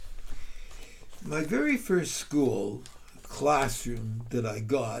My very first school classroom that I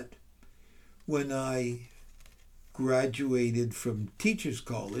got when I graduated from Teachers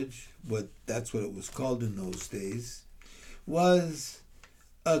College, that's what it was called in those days, was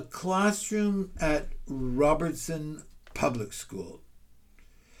a classroom at Robertson Public School.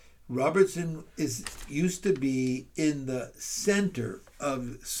 Robertson used to be in the center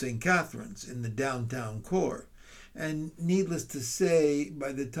of St. Catharines in the downtown core. And needless to say,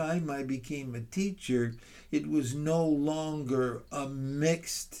 by the time I became a teacher, it was no longer a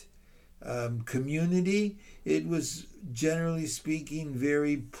mixed community. It was, generally speaking,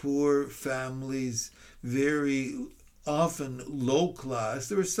 very poor families, very often low class.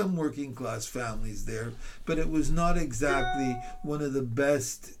 There were some working class families there, but it was not exactly one of the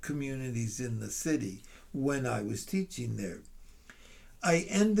best communities in the city when I was teaching there. I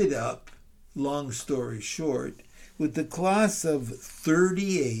ended up, long story short, with the class of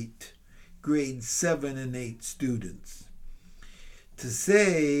 38 grade 7 and 8 students. To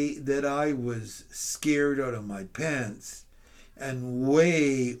say that I was scared out of my pants and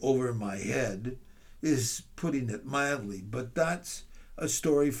way over my head is putting it mildly, but that's a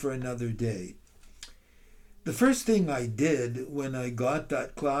story for another day. The first thing I did when I got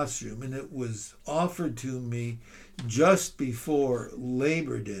that classroom, and it was offered to me just before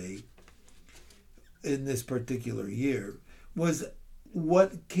Labor Day in this particular year, was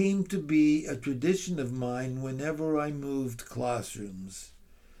what came to be a tradition of mine whenever I moved classrooms.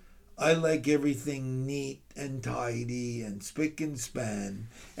 I like everything neat and tidy and spick and span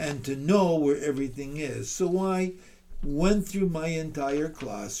and to know where everything is. So I went through my entire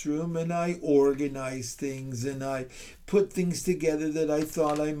classroom and I organized things and I put things together that I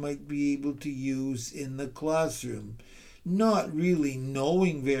thought I might be able to use in the classroom. Not really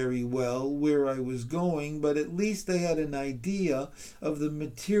knowing very well where I was going, but at least I had an idea of the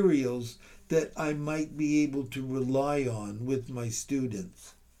materials that I might be able to rely on with my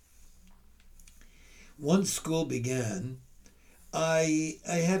students. Once school began, I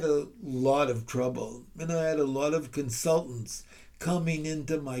had a lot of trouble, and I had a lot of consultants coming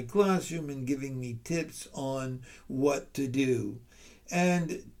into my classroom and giving me tips on what to do.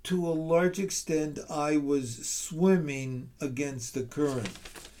 And to a large extent, I was swimming against the current.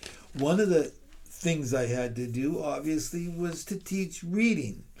 One of the things I had to do, obviously, was to teach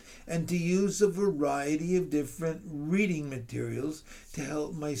reading and to use a variety of different reading materials to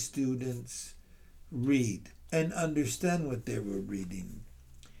help my students read and understand what they were reading.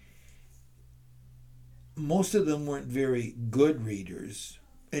 Most of them weren't very good readers,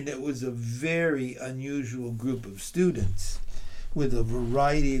 and it was a very unusual group of students with a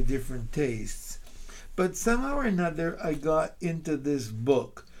variety of different tastes. But somehow or another, I got into this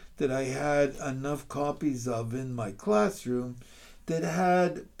book that I had enough copies of in my classroom that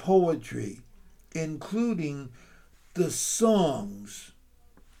had poetry, including the songs,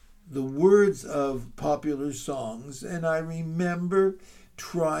 the words of popular songs. And I remember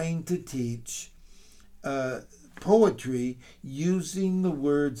trying to teach poetry using the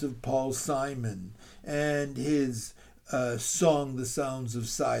words of Paul Simon and his song, The Sounds of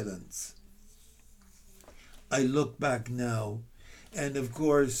Silence. I look back now, and of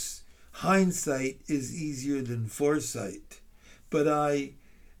course, hindsight is easier than foresight. But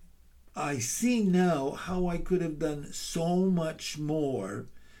I see now how I could have done so much more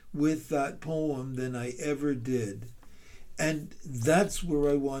with that poem than I ever did. And that's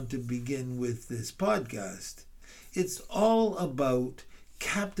where I want to begin with this podcast. It's all about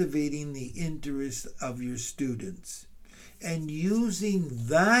captivating the interest of your students and using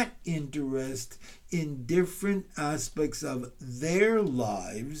that interest in different aspects of their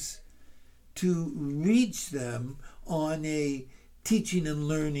lives to reach them on a teaching and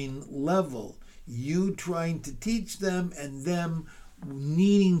learning level. You trying to teach them and them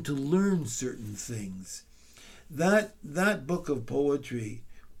needing to learn certain things. That book of poetry,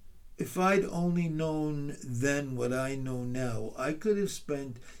 if I'd only known then what I know now, I could have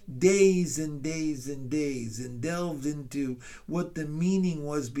spent days and days and days and delved into what the meaning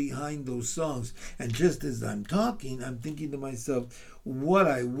was behind those songs. And just as I'm talking, I'm thinking to myself, what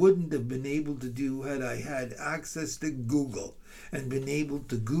I wouldn't have been able to do had I had access to Google and been able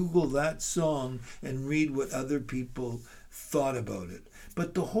to Google that song and read what other people thought about it.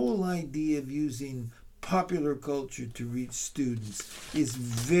 But the whole idea of using popular culture to reach students is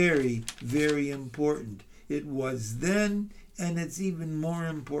very, very important. It was then, and it's even more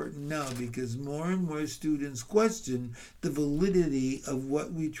important now because more and more students question the validity of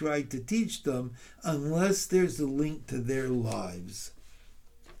what we try to teach them unless there's a link to their lives.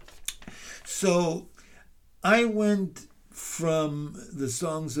 So I went from the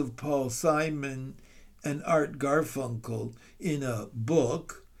songs of Paul Simon and Art Garfunkel in a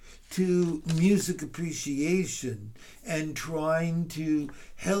book to music appreciation and trying to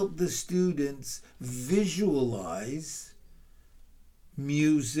help the students visualize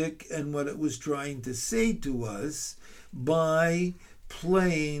music and what it was trying to say to us by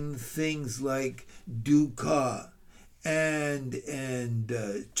playing things like Dukas and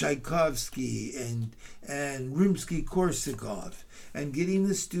Tchaikovsky and Rimsky-Korsakov, and getting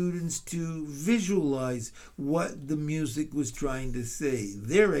the students to visualize what the music was trying to say.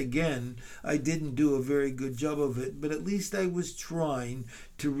 There again, I didn't do a very good job of it, but at least I was trying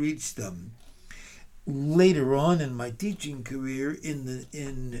to reach them. Later on in my teaching career, in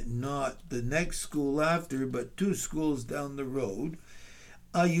not the next school after, but 2 schools down the road,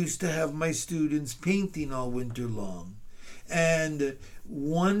 I used to have my students painting all winter long. And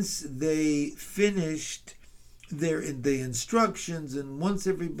once they finished the instructions, and once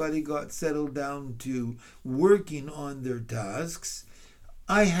everybody got settled down to working on their tasks,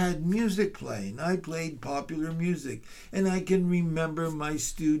 I had music playing. I played popular music. And I can remember my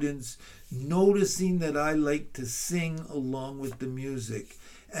students noticing that I liked to sing along with the music.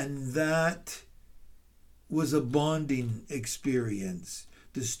 And that was a bonding experience.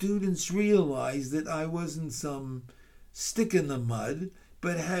 The students realized that I wasn't some stick in the mud,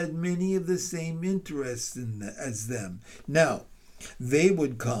 but had many of the same interests as them. Now, they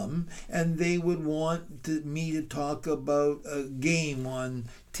would come and they would want me to talk about a game on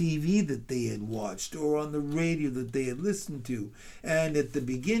TV that they had watched or on the radio that they had listened to. And at the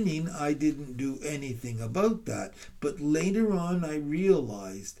beginning, I didn't do anything about that. But later on, I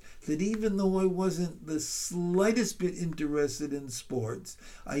realized that even though I wasn't the slightest bit interested in sports,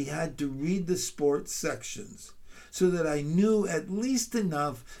 I had to read the sports sections so that I knew at least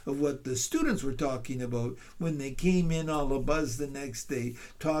enough of what the students were talking about when they came in all abuzz the next day,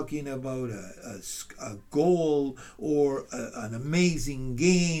 talking about a goal or an amazing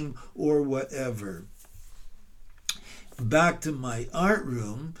game or whatever. Back to my art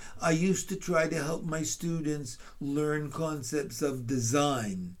room, I used to try to help my students learn concepts of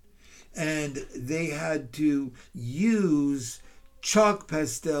design. And they had to use chalk,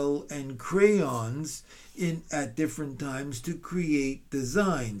 pastel, and crayons at different times to create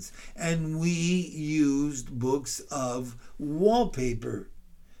designs. And we used books of wallpaper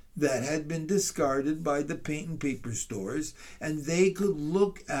that had been discarded by the paint and paper stores, and they could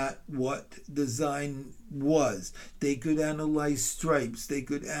look at what design was. They could analyze stripes, they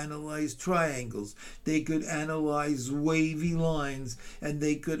could analyze triangles, they could analyze wavy lines, and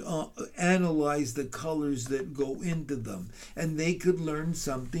they could analyze the colors that go into them. And they could learn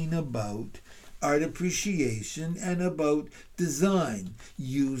something about art appreciation and about design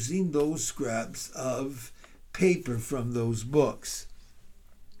using those scraps of paper from those books.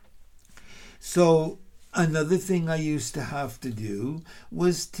 So another thing I used to have to do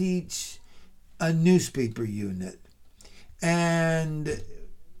was teach a newspaper unit. And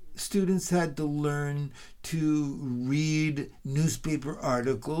students had to learn to read newspaper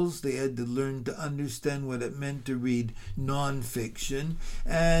articles. They had to learn to understand what it meant to read nonfiction.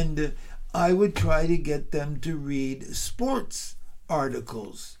 And I would try to get them to read sports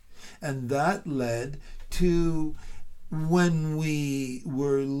articles. And that led to, when we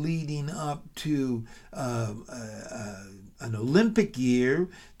were leading up to an Olympic year,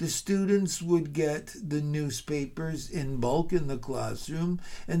 the students would get the newspapers in bulk in the classroom,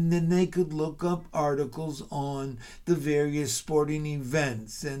 and then they could look up articles on the various sporting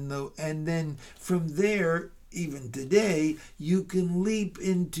events. And then from there, even today, you can leap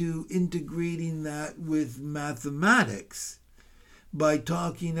into integrating that with mathematics by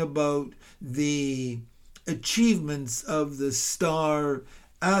talking about the achievements of the star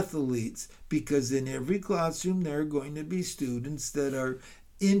athletes, because in every classroom there are going to be students that are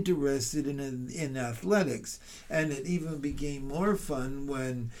interested in athletics. And it even became more fun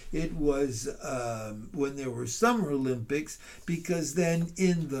when it was when there were Summer Olympics, because then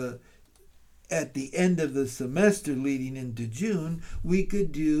at the end of the semester leading into June, we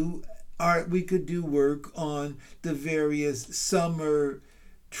could do work on the various summer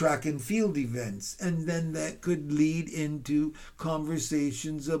track and field events, and then that could lead into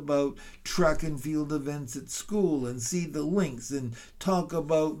conversations about track and field events at school, and see the links and talk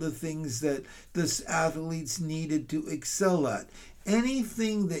about the things that the athletes needed to excel at.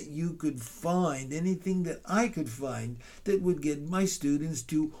 Anything that you could find, anything that I could find that would get my students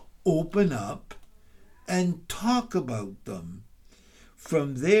to open up and talk about them.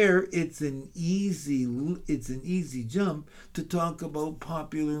 From there, it's an easy jump to talk about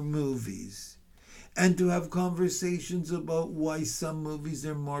popular movies. and to have conversations about why some movies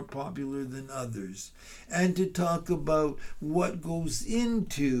are more popular than others, and to talk about what goes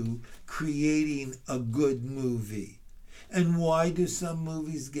into creating a good movie. And why do some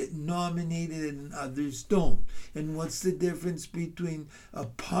movies get nominated and others don't? And what's the difference between a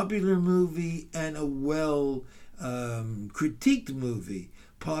popular movie and a well critiqued movie?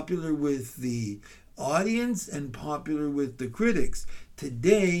 Popular with the audience and popular with the critics.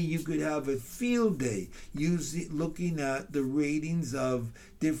 Today, you could have a field day looking at the ratings of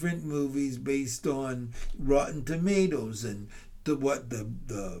different movies based on Rotten Tomatoes and what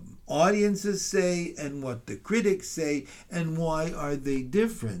the audiences say and what the critics say and why are they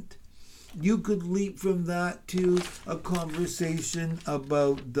different. You could leap from that to a conversation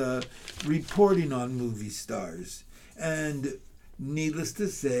about the reporting on movie stars. And needless to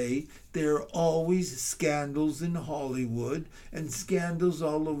say, there are always scandals in Hollywood and scandals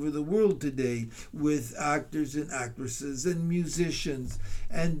all over the world today with actors and actresses and musicians.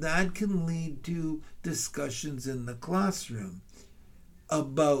 And that can lead to discussions in the classroom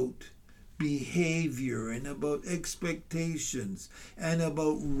about behavior and about expectations and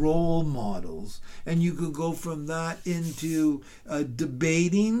about role models. And you could go from that into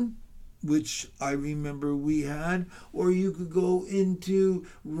debating, which I remember we had, or you could go into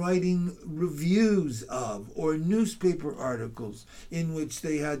writing reviews of or newspaper articles in which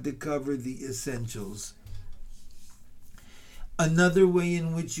they had to cover the essentials. Another way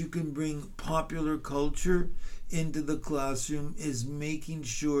in which you can bring popular culture into the classroom is making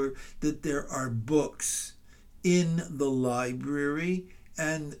sure that there are books in the library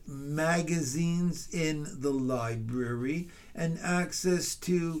and magazines in the library and access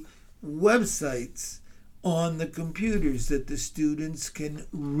to websites on the computers that the students can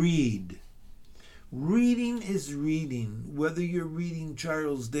read. Reading is reading, whether you're reading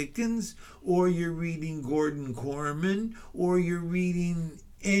Charles Dickens or you're reading Gordon Corman or you're reading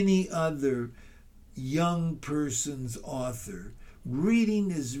any other young person's author.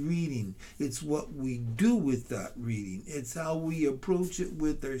 Reading is reading. It's what we do with that reading. It's how we approach it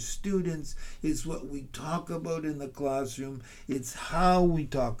with our students. It's what we talk about in the classroom. It's how we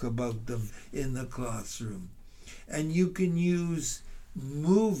talk about them in the classroom. And you can use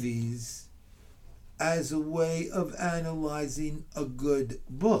movies as a way of analyzing a good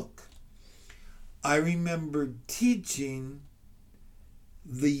book. I remember teaching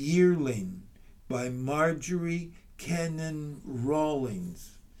The Yearling by Marjorie Kennan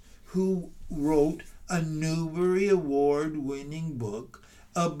Rawlings, who wrote a Newbery Award-winning book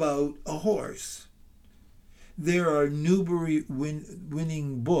about a horse. There are Newbery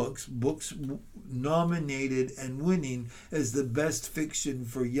winning books nominated and winning as the best fiction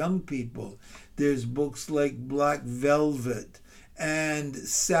for young people. There's books like Black Velvet and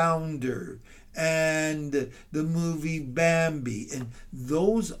Sounder and the movie Bambi, and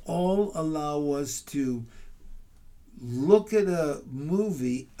those all allow us to look at a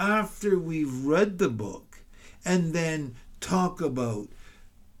movie after we've read the book and then talk about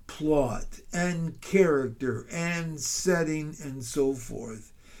plot and character and setting and so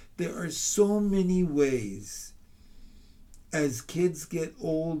forth. There are so many ways as kids get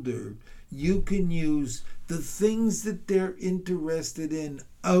older you can use the things that they're interested in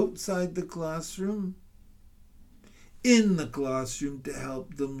outside the classroom in the classroom to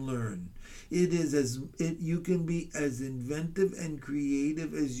help them learn. You can be as inventive and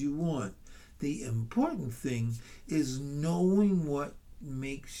creative as you want. The important thing is knowing what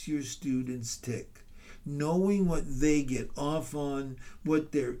makes your students tick, knowing what they get off on,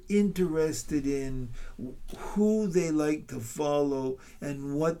 what they're interested in, who they like to follow,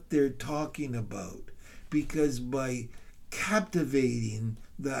 and what they're talking about. Because by captivating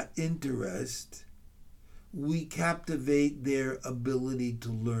that interest, we captivate their ability to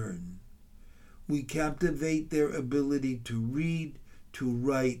learn. We captivate their ability to read, to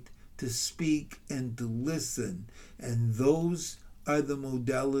write, to speak, and to listen. And those are the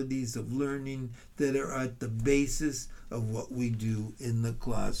modalities of learning that are at the basis of what we do in the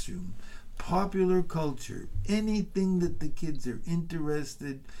classroom. Popular culture, anything that the kids are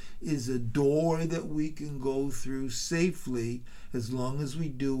interested, is a door that we can go through safely as long as we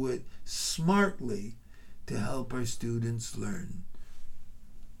do it smartly to help our students learn.